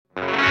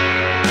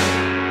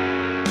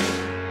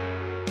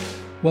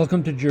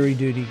Welcome to Jury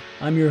Duty.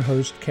 I'm your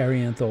host,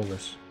 Carrie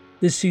Antholis.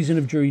 This season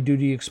of Jury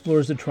Duty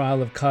explores the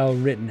trial of Kyle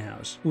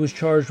Rittenhouse, who was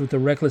charged with the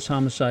reckless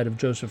homicide of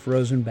Joseph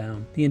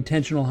Rosenbaum, the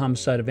intentional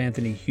homicide of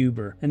Anthony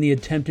Huber, and the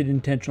attempted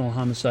intentional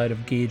homicide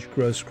of Gage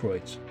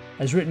Grosskreutz.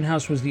 As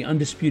Rittenhouse was the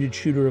undisputed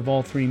shooter of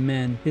all three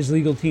men, his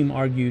legal team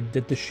argued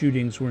that the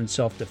shootings were in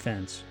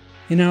self-defense.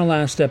 In our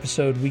last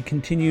episode, we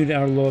continued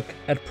our look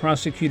at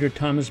prosecutor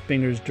Thomas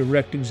Binger's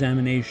direct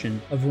examination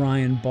of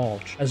Ryan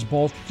Balch, as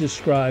Balch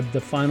described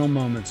the final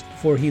moments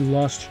before he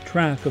lost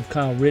track of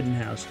Kyle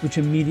Rittenhouse, which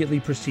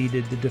immediately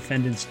preceded the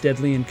defendant's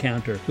deadly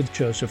encounter with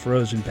Joseph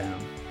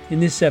Rosenbaum.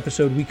 In this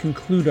episode, we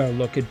conclude our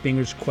look at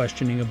Binger's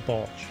questioning of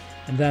Balch,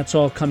 and that's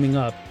all coming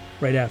up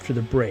right after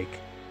the break.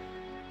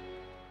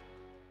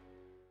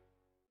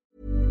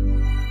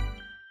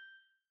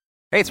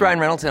 Hey, it's Ryan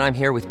Reynolds, and I'm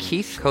here with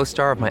Keith,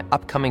 co-star of my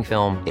upcoming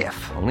film,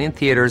 If, only in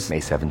theaters May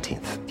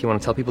 17th. Do you want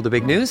to tell people the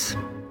big news?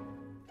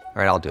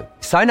 All right, I'll do it.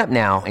 Sign up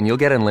now and you'll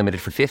get unlimited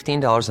for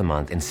 $15 a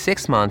month and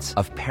 6 months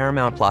of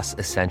Paramount Plus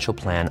Essential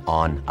Plan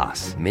on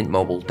us.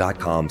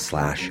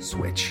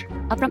 MintMobile.com/switch.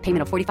 Upfront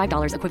payment of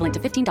 $45 equivalent to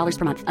 $15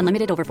 per month.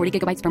 Unlimited over 40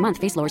 gigabytes per month.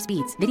 Face lower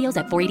speeds. Videos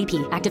at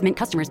 480p. Active Mint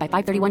customers by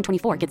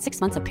 531.24 get 6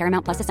 months of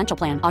Paramount Plus Essential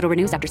Plan. Auto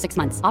renews after 6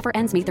 months. Offer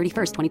ends May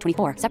 31st,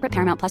 2024. Separate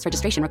Paramount Plus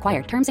registration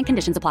required. Terms and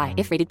conditions apply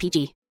if rated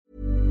PG.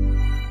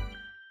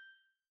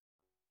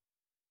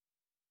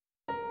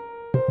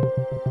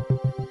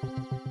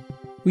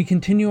 We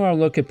continue our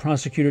look at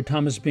prosecutor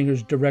Thomas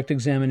Binger's direct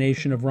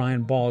examination of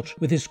Ryan Balch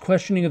with his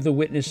questioning of the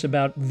witness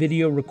about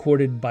video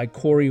recorded by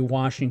Corey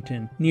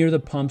Washington near the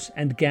pumps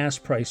and gas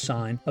price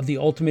sign of the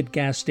Ultimate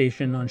gas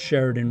station on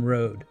Sheridan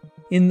Road.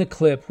 In the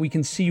clip, we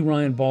can see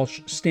Ryan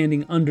Balch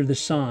standing under the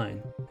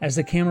sign. As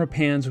the camera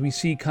pans, we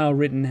see Kyle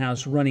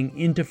Rittenhouse running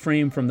into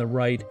frame from the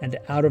right and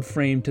out of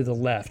frame to the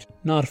left,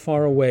 not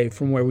far away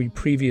from where we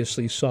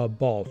previously saw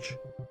Balch.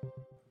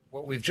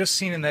 What we've just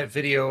seen in that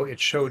video,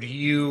 it showed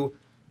you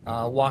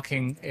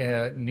walking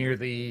near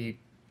the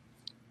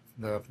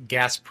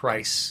gas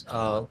price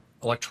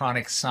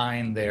electronic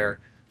sign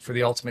there for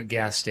the Ultimate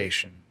gas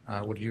station.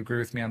 Would you agree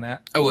with me on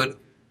that? I would.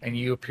 And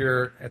you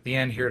appear at the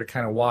end here to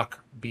kind of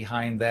walk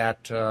behind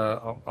that,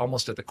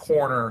 almost at the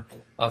corner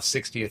of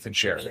 60th and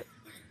Sheridan.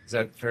 Is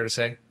that fair to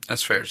say?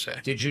 That's fair to say.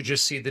 Did you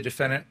just see the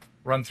defendant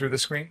run through the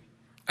screen?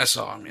 I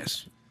saw him,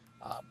 yes.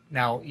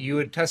 Now, you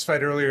had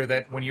testified earlier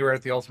that when you were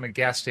at the Ultimate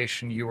gas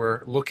station, you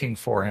were looking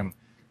for him.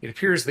 It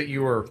appears that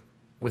you were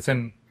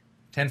within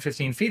 10,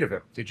 15 feet of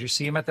him. Did you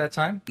see him at that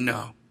time?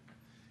 No.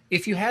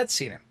 If you had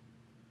seen him,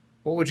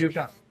 what would you have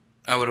done?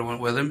 I would have went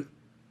with him.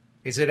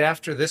 Is it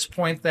after this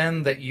point,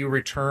 then, that you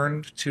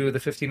returned to the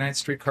 59th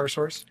Street car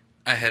source?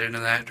 I headed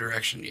in that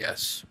direction,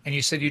 yes. And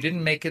you said you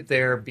didn't make it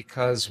there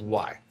because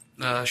why?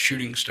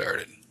 Shooting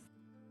started.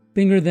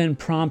 Binger then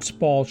prompts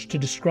Balch to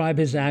describe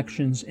his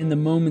actions in the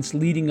moments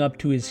leading up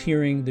to his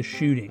hearing the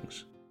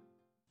shootings.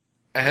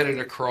 I headed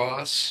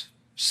across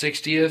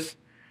 60th.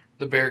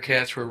 The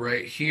Bearcats were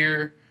right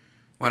here.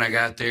 When I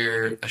got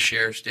there, a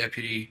sheriff's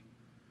deputy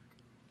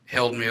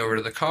held me over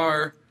to the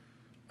car.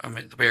 I'm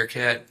at the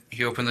Bearcat.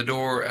 He opened the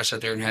door. I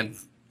sat there and had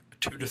a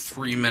 2 to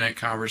 3 minute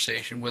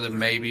conversation with him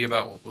maybe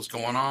about what was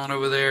going on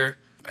over there.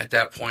 At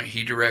that point,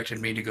 he directed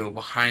me to go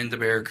behind the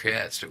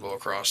Bearcats to go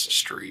across the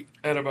street.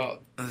 At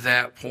about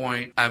that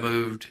point, I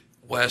moved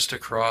west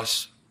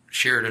across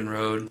Sheridan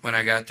Road. When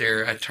I got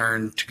there, I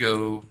turned to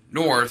go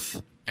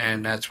north,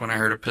 and that's when I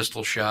heard a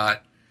pistol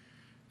shot.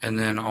 And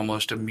then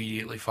almost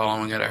immediately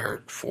following it, I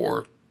heard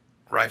 4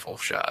 rifle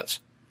shots.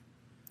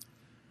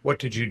 What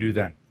did you do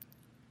then?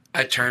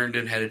 I turned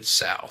and headed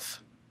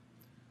south.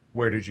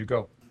 Where did you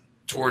go?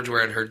 Towards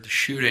where I'd heard the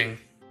shooting.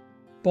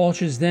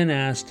 Balch is then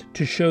asked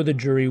to show the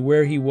jury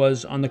where he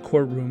was on the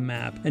courtroom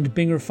map, and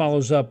Binger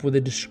follows up with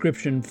a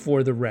description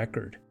for the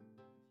record.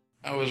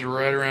 I was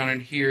right around in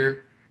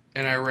here,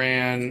 and I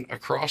ran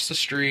across the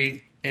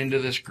street into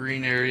this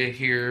green area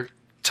here,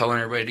 telling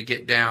everybody to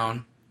get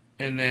down.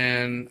 And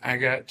then I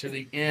got to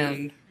the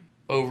end,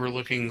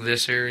 overlooking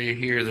this area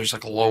here. There's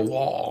like a low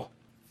wall.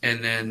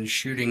 And then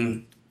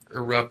shooting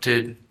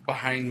erupted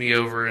behind me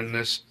over in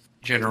this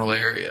general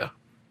area.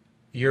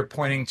 You're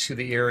pointing to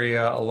the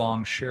area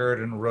along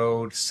Sheridan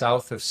Road,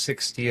 south of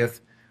 60th,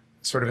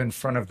 sort of in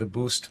front of the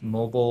Boost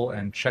Mobile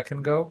and Check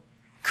and Go?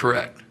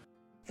 Correct.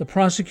 The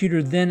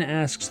prosecutor then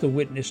asks the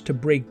witness to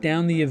break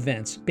down the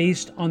events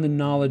based on the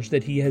knowledge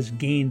that he has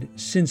gained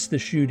since the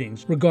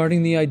shootings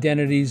regarding the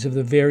identities of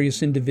the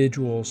various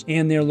individuals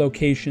and their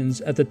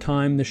locations at the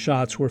time the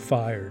shots were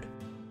fired.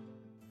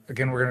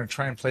 Again, we're going to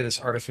try and play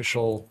this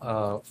artificial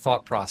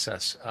thought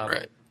process.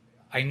 Right.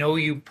 I know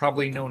you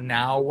probably know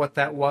now what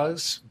that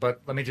was,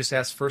 but let me just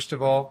ask, first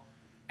of all,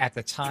 at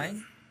the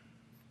time,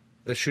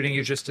 the shooting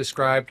you just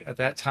described, at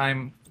that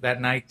time, that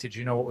night, did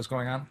you know what was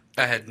going on?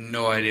 I had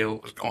no idea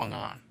what was going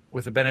on.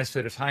 With the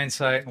benefit of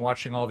hindsight and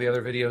watching all the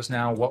other videos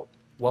now, what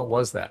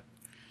was that,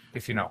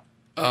 if you know?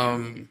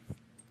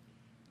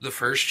 The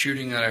first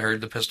shooting that I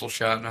heard, the pistol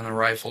shot and then the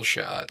rifle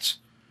shots,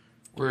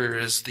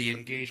 whereas the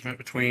engagement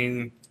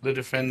between the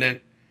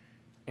defendant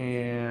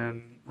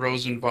and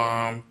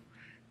Rosenbaum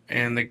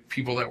and the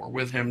people that were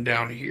with him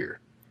down here.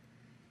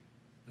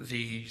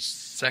 The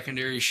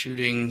secondary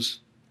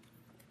shootings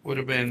would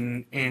have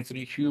been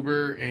Anthony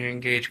Huber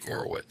and Gage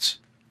Gorowitz.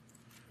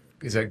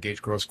 Is that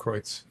Gage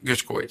Grosskreutz?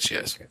 Grosskreutz,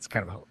 yes. Okay, it's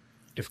kind of a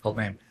difficult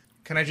name.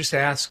 Can I just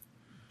ask,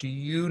 do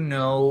you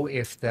know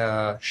if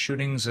the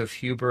shootings of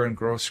Huber and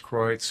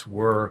Grosskreutz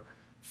were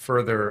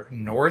further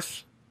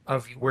north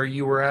of where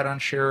you were at on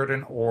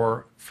Sheridan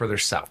or further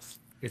south,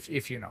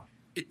 if you know?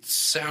 It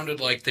sounded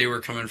like they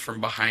were coming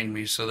from behind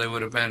me, so they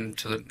would have been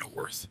to the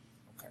north.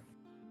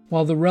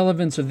 While the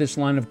relevance of this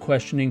line of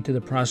questioning to the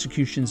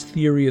prosecution's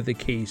theory of the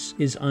case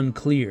is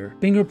unclear,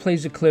 Binger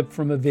plays a clip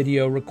from a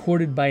video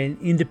recorded by an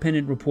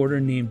independent reporter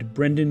named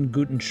Brendan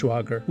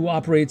Gutenschwager, who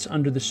operates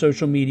under the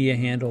social media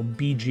handle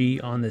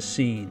BG on the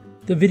Scene.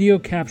 The video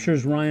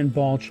captures Ryan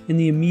Balch in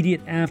the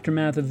immediate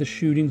aftermath of the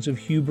shootings of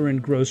Huber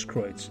and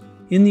Grosskreutz.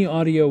 In the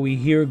audio, we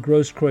hear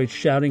Grosskreutz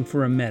shouting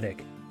for a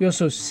medic. We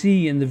also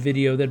see in the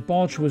video that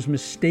Balch was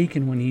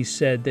mistaken when he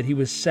said that he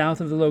was south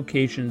of the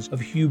locations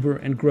of Huber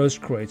and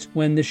Grosskreutz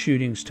when the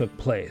shootings took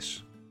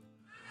place.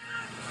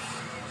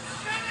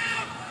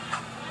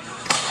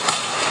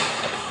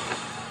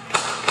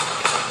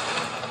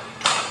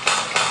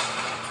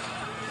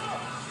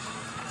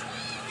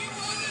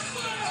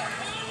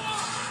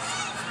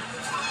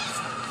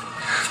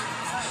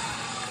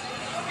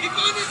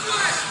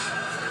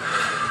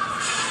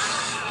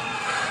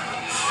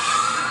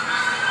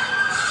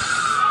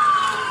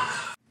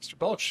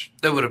 Balch.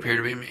 That would appear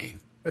to be me.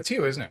 That's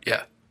you, isn't it?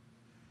 Yeah.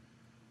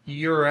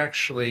 You're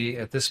actually,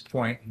 at this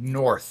point,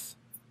 north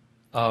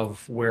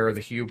of where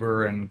the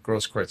Huber and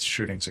Grosskreutz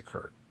shootings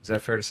occurred. Is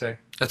that fair to say?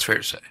 That's fair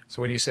to say.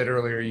 So when you said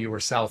earlier you were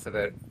south of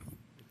it,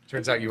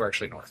 turns out you were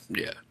actually north.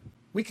 Yeah.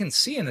 We can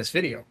see in this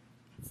video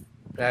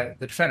that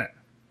the defendant,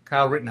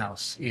 Kyle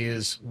Rittenhouse,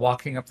 is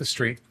walking up the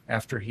street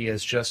after he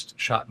has just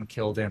shot and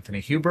killed Anthony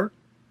Huber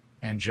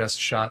and just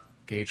shot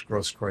Gage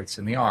Grosskreutz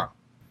in the arm.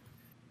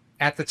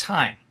 At the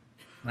time,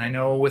 and I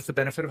know with the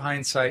benefit of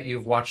hindsight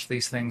you've watched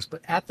these things,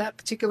 but at that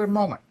particular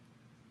moment,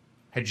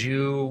 had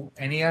you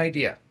any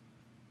idea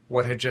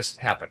what had just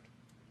happened?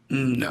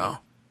 No.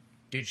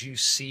 Did you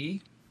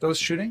see those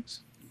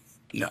shootings?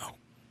 No.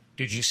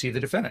 Did you see the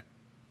defendant?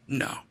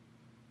 No.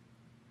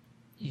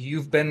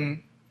 You've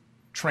been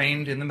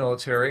trained in the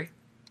military,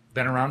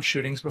 been around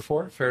shootings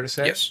before, fair to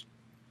say? Yes.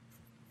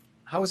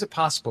 How is it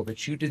possible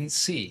that you didn't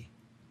see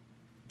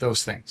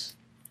those things?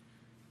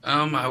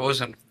 I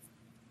wasn't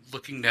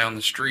looking down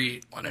the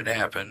street when it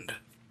happened.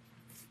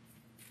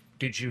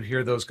 Did you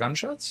hear those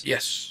gunshots?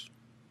 Yes.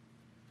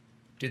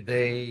 Did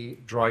they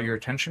draw your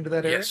attention to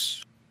that area?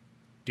 Yes.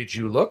 Did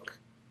you look?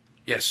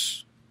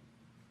 Yes.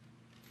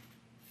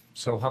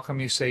 So how come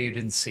you say you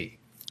didn't see?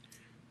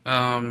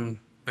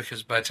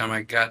 Because by the time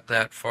I got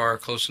that far,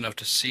 close enough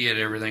to see it,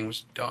 everything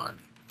was done.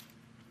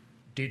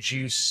 Did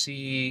you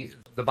see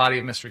the body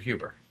of Mr.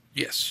 Huber?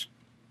 Yes.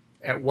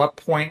 At what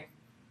point,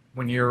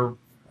 when you're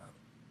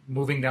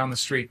moving down the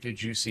street,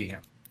 did you see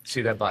him?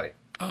 See that body?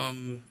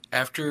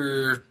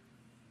 After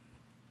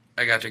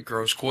I got to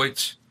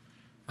Grosskreutz,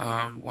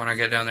 when I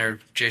got down there,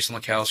 Jason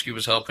Lekowski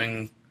was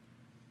helping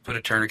put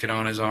a tourniquet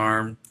on his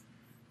arm.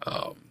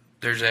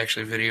 There's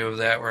actually a video of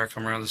that where I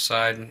come around the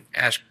side and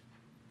ask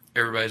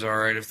everybody's all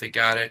right if they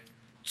got it.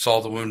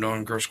 Saw the wound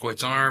on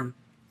Grosskreitz's arm.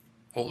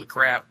 Holy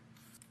crap.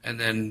 And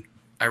then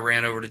I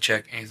ran over to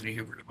check Anthony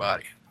Huber's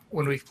body.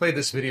 When we've played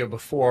this video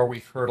before,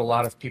 we've heard a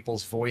lot of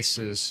people's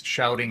voices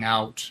shouting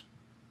out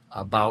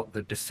about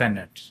the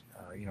defendant.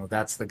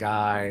 That's the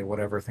guy,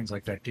 whatever, things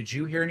like that. Did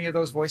you hear any of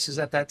those voices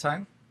at that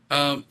time?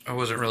 I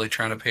wasn't really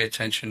trying to pay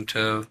attention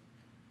to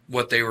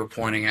what they were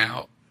pointing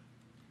out.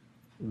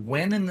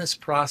 When in this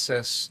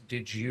process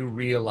did you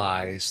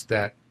realize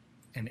that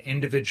an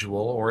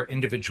individual or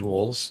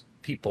individuals,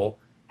 people,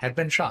 had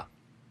been shot?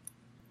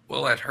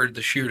 Well, I'd heard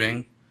the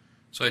shooting,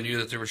 so I knew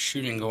that there was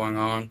shooting going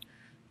on.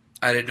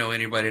 I didn't know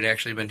anybody had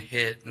actually been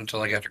hit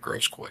until I got to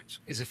Grosskreutz.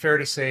 Is it fair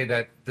to say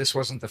that this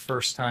wasn't the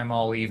first time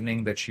all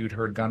evening that you'd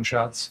heard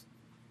gunshots?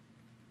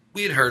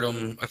 We had heard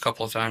them a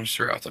couple of times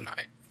throughout the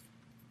night.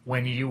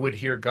 When you would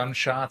hear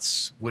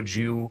gunshots, would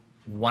you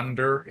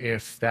wonder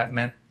if that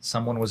meant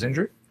someone was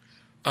injured?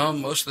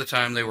 Most of the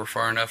time they were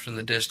far enough in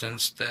the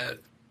distance that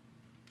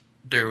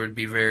there would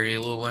be very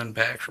little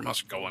impact from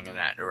us going in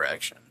that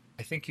direction.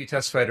 I think you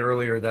testified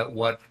earlier that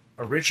what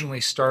originally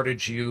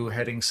started you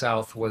heading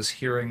south was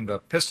hearing the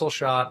pistol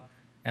shot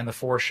and the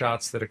 4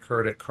 shots that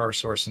occurred at Car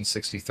Source and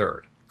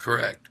 63rd.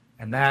 Correct.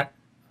 And that,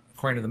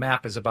 according to the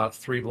map, is about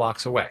 3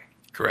 blocks away.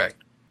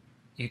 Correct.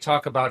 You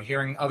talk about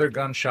hearing other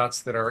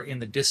gunshots that are in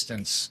the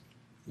distance.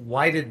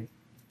 Why did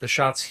the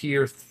shots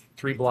here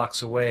 3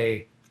 blocks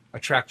away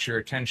attract your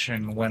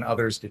attention when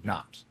others did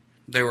not?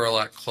 They were a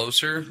lot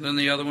closer than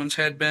the other ones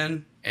had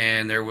been,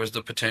 and there was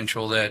the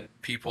potential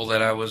that people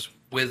that I was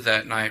with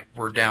that night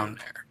were down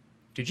there.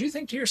 Did you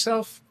think to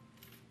yourself,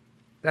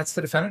 that's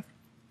the defendant?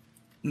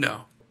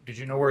 No. Did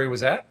you know where he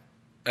was at?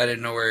 I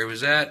didn't know where he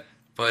was at,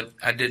 but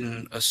I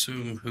didn't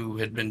assume who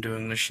had been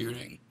doing the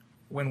shooting.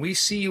 When we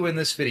see you in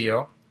this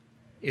video,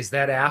 is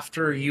that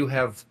after you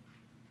have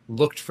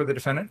looked for the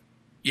defendant?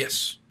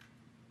 Yes.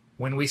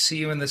 When we see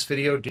you in this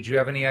video, did you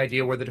have any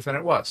idea where the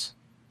defendant was?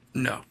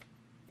 No.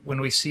 When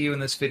we see you in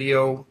this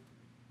video,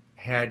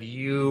 had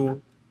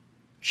you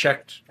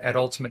checked at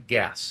Ultimate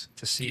Gas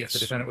to see if the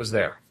defendant was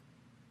there?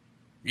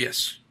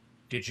 Yes.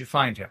 Did you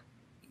find him?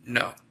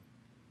 No.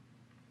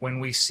 When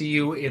we see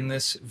you in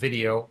this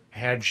video,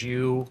 had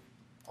you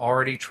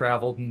already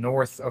traveled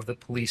north of the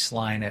police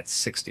line at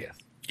 60th?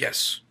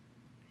 Yes.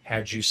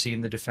 Had you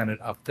seen the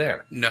defendant up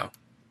there? No.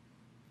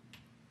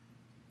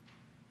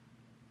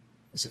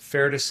 Is it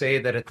fair to say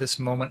that at this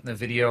moment in the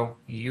video,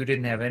 you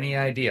didn't have any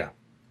idea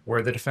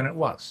where the defendant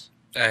was?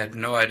 I had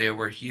no idea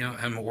where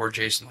him or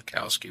Jason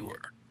Lekowski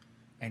were.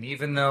 And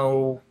even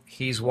though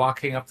he's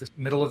walking up the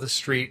middle of the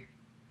street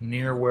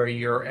near where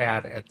you're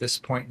at this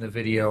point in the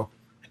video,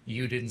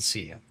 you didn't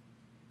see him?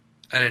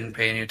 I didn't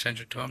pay any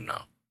attention to him,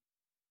 no.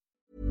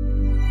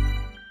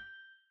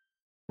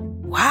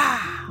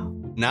 Wow.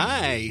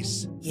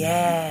 Nice.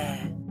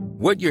 Yeah.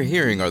 What you're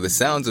hearing are the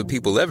sounds of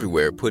people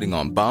everywhere putting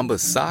on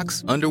Bombas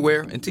socks,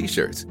 underwear, and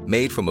T-shirts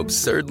made from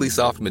absurdly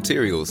soft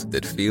materials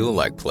that feel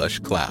like plush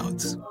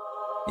clouds.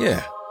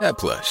 Yeah, that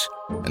plush.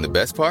 And the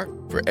best part?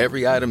 For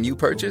every item you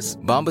purchase,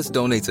 Bombas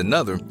donates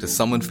another to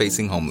someone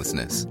facing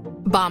homelessness.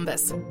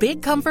 Bombas.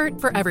 Big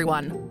comfort for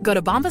everyone. Go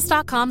to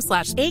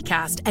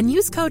bombas.com/ACAST and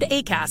use code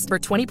ACAST for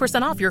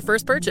 20% off your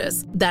first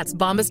purchase. That's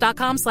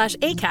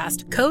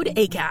bombas.com/ACAST. Code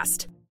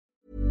ACAST.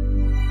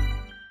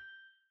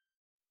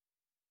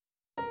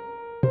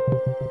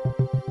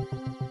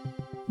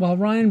 While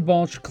Ryan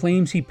Balch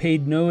claims he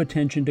paid no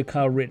attention to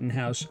Kyle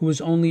Rittenhouse, who was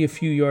only a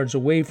few yards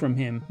away from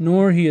him,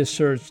 nor, he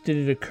asserts, did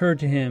it occur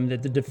to him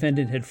that the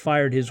defendant had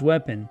fired his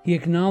weapon, he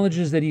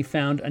acknowledges that he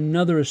found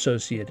another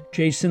associate,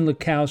 Jason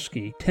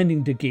Lekowski,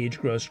 tending to Gage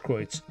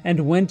Grosskreutz,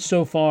 and went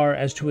so far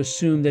as to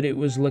assume that it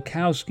was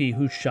Lekowski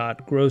who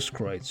shot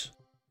Grosskreutz.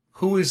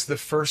 Who is the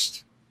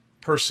first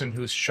person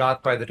who's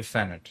shot by the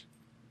defendant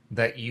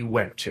that you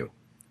went to?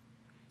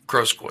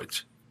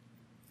 Grosskreutz.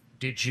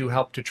 Did you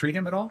help to treat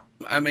him at all?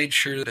 I made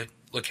sure that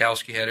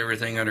Lekowski had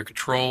everything under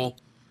control.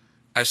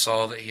 I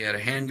saw that he had a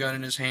handgun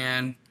in his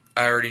hand.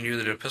 I already knew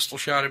that a pistol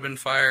shot had been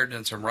fired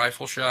and some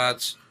rifle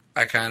shots.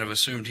 I kind of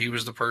assumed he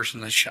was the person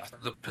that shot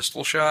the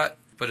pistol shot.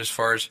 But as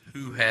far as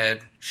who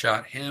had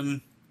shot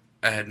him,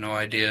 I had no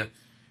idea.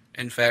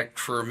 In fact,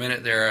 for a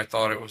minute there, I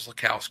thought it was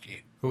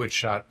Lekowski. Who had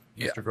shot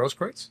Mr.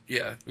 Grosskreutz?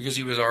 Yeah, because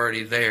he was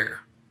already there.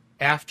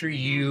 After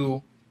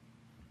you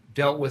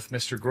dealt with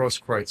Mr.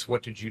 Grosskreutz,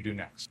 what did you do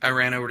next? I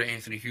ran over to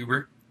Anthony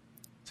Huber.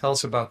 Tell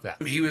us about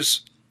that. He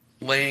was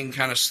laying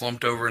kind of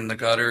slumped over in the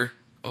gutter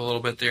a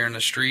little bit there in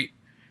the street.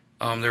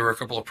 There were a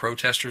couple of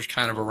protesters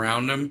kind of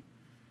around him.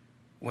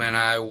 When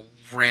I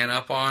ran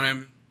up on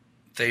him,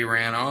 they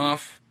ran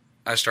off.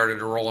 I started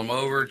to roll him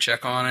over,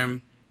 check on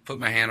him, put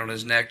my hand on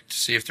his neck to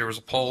see if there was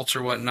a pulse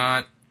or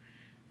whatnot,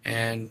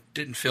 and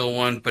didn't feel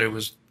one, but it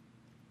was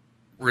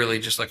really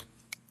just like a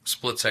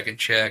split-second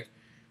check.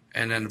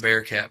 And then the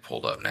Bearcat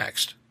pulled up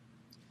next.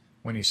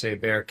 When you say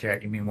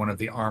Bearcat, you mean one of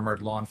the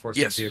armored law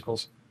enforcement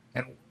vehicles?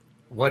 And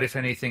what, if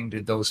anything,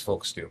 did those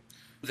folks do?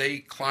 They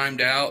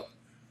climbed out.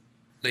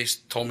 They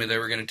told me they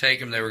were going to take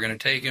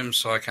him.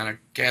 So I kind of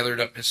gathered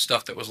up his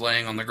stuff that was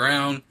laying on the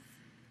ground,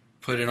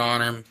 put it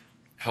on him,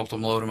 helped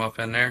him load him up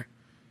in there.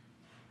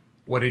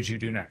 What did you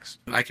do next?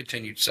 I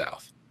continued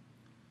south.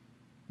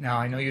 Now,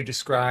 I know you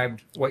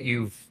described what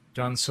you've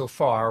done so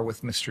far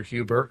with Mr.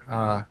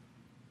 Huber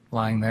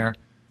lying there.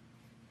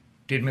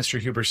 Did Mr.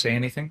 Huber say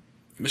anything?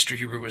 Mr.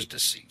 Huber was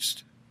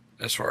deceased,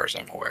 as far as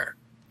I'm aware.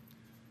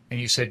 And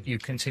you said you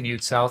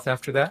continued south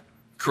after that?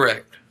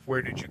 Correct.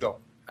 Where did you go?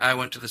 I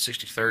went to the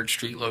 63rd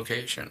Street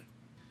location.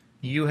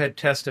 You had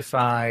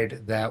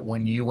testified that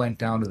when you went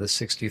down to the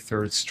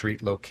 63rd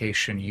Street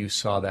location, you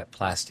saw that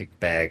plastic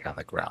bag on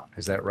the ground.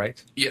 Is that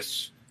right?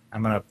 Yes.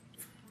 I'm going to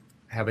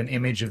have an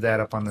image of that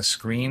up on the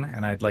screen,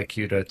 and I'd like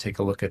you to take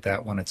a look at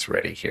that when it's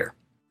ready here.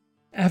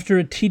 After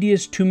a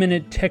tedious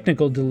 2-minute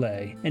technical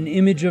delay, an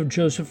image of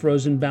Joseph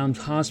Rosenbaum's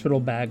hospital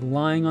bag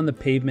lying on the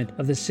pavement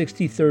of the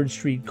 63rd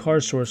Street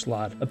car source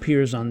lot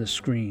appears on the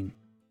screen.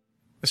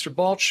 Mr.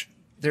 Balch,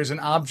 there's an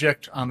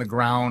object on the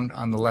ground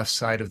on the left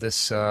side of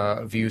this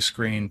view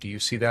screen. Do you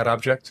see that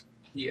object?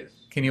 Yes.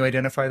 Can you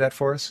identify that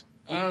for us?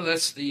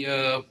 That's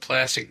the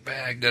plastic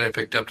bag that I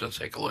picked up to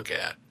take a look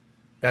at.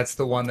 That's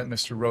the one that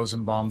Mr.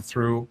 Rosenbaum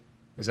threw.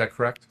 Is that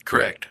correct?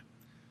 Correct.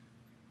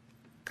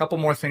 Couple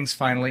more things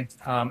finally.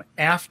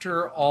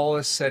 After all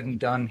is said and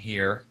done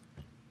here,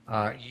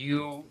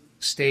 you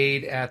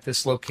stayed at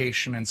this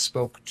location and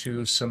spoke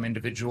to some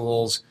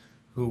individuals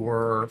who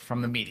were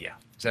from the media.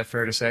 Is that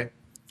fair to say?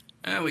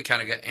 We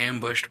kind of got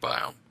ambushed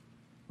by them.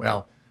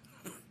 Well,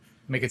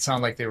 make it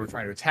sound like they were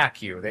trying to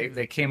attack you.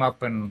 They came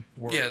up and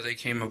were... Yeah, they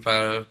came up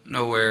out of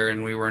nowhere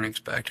and we weren't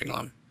expecting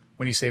them.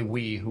 When you say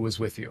we, who was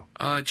with you?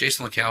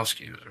 Jason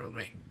Lekowski was with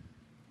me.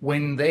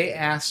 When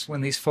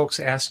these folks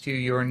asked you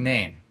your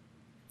name,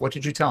 what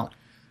did you tell them?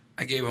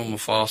 I gave them a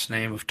false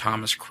name of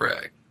Thomas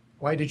Craig.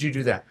 Why did you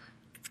do that?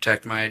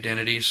 Protect my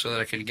identity so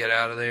that I could get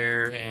out of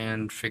there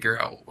and figure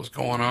out what was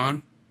going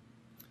on.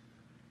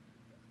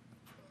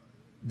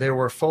 there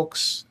were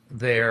folks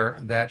there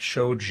that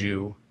showed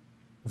you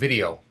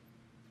video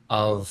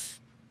of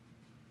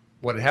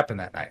what had happened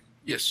that night.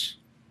 Yes.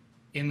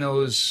 In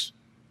those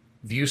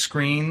view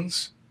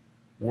screens,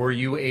 were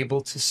you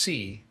able to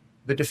see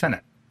the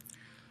defendant?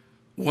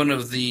 One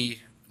of the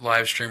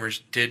live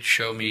streamers did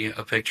show me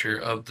a picture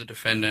of the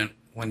defendant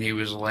when he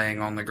was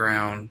laying on the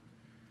ground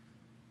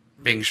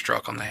being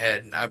struck on the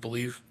head, I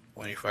believe,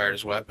 when he fired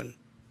his weapon.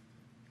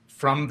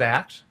 From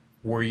that,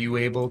 were you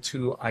able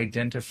to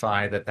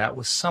identify that that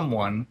was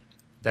someone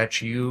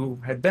that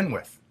you had been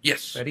with?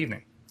 Yes. That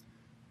evening?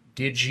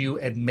 Did you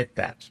admit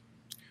that?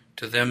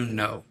 To them,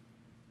 no.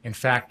 In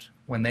fact,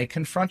 when they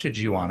confronted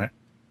you on it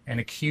and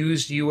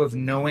accused you of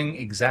knowing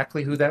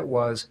exactly who that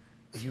was,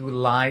 you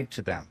lied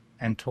to them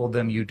and told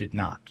them you did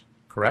not,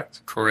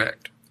 correct?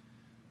 Correct.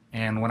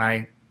 And when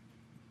I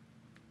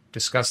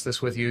discussed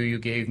this with you, you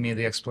gave me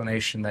the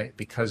explanation that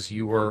because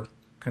you were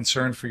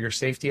concerned for your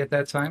safety at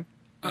that time?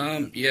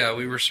 Yeah,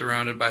 we were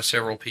surrounded by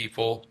several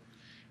people,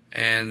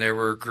 and there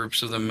were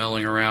groups of them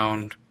milling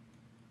around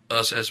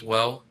us as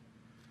well.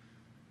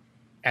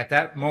 At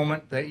that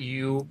moment that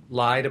you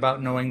lied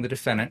about knowing the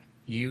defendant,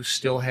 you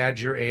still had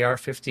your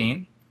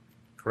AR-15,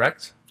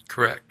 correct?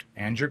 Correct.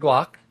 And your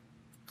Glock.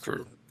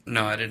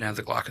 No, I didn't have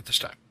the Glock at this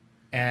time.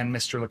 And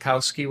Mr.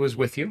 Lukowski was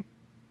with you?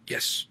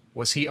 Yes.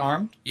 Was he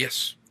armed?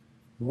 Yes.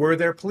 Were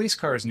there police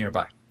cars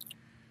nearby?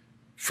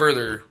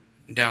 Further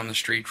down the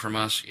street from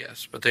us,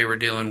 yes, but they were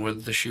dealing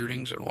with the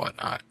shootings and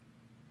whatnot.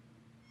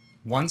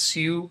 Once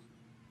you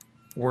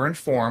were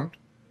informed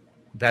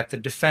that the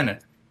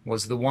defendant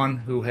was the one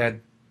who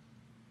had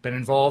been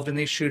involved in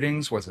these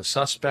shootings, was a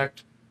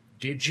suspect,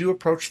 did you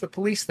approach the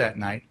police that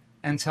night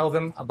and tell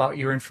them about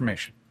your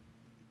information?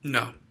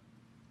 No.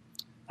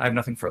 I have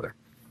nothing further.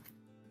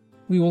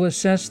 We will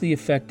assess the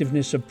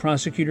effectiveness of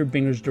Prosecutor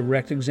Binger's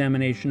direct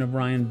examination of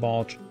Ryan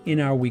Balch in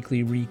our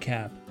weekly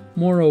recap.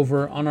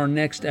 Moreover, on our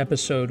next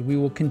episode, we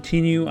will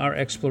continue our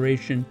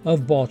exploration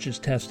of Balch's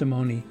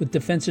testimony with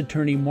defense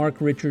attorney Mark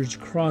Richards'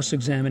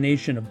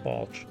 cross-examination of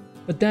Balch.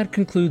 But that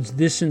concludes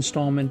this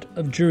installment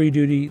of Jury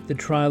Duty, the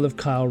trial of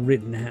Kyle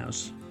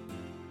Rittenhouse.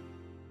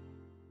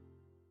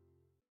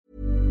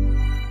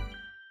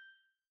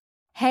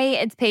 Hey,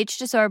 it's Paige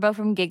DeSorbo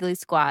from Giggly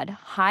Squad.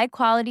 High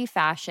quality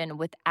fashion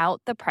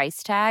without the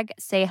price tag.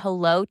 Say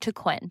hello to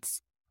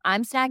Quince.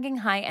 I'm snagging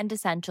high-end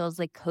essentials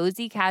like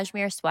cozy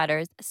cashmere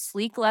sweaters,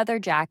 sleek leather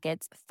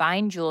jackets,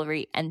 fine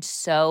jewelry, and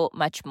so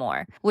much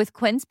more. With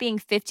Quince being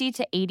 50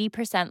 to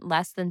 80%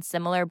 less than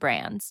similar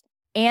brands.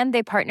 And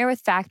they partner with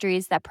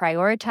factories that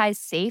prioritize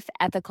safe,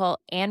 ethical,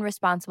 and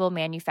responsible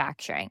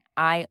manufacturing.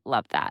 I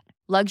love that.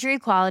 Luxury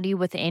quality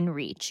within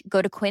reach.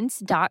 Go to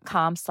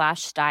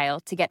quince.com/style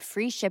to get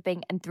free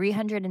shipping and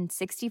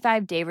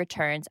 365-day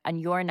returns on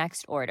your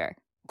next order.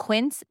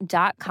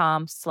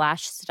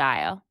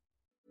 Quince.com/style.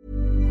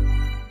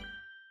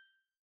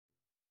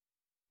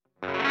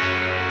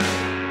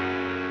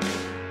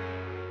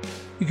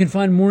 You can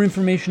find more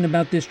information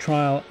about this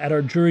trial at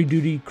our Jury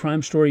Duty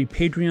Crime Story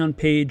Patreon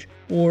page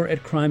or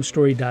at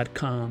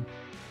crimestory.com.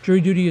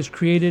 Jury Duty is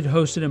created,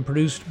 hosted, and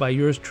produced by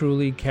yours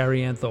truly,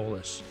 Carrie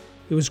Antholis.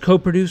 It was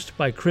co-produced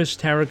by Chris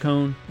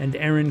Tarracone and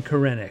Aaron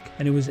Karenik,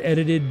 and it was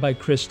edited by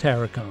Chris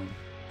Tarracone.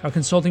 Our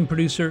consulting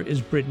producer is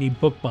Brittany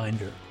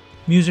Bookbinder.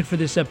 Music for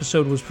this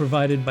episode was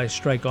provided by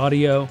Strike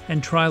Audio,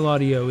 and Trial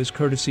Audio is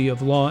courtesy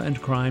of Law and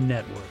Crime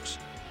Networks.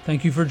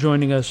 Thank you for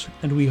joining us,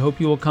 and we hope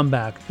you will come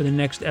back for the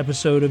next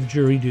episode of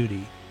Jury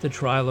Duty, the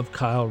trial of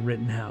Kyle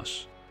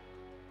Rittenhouse.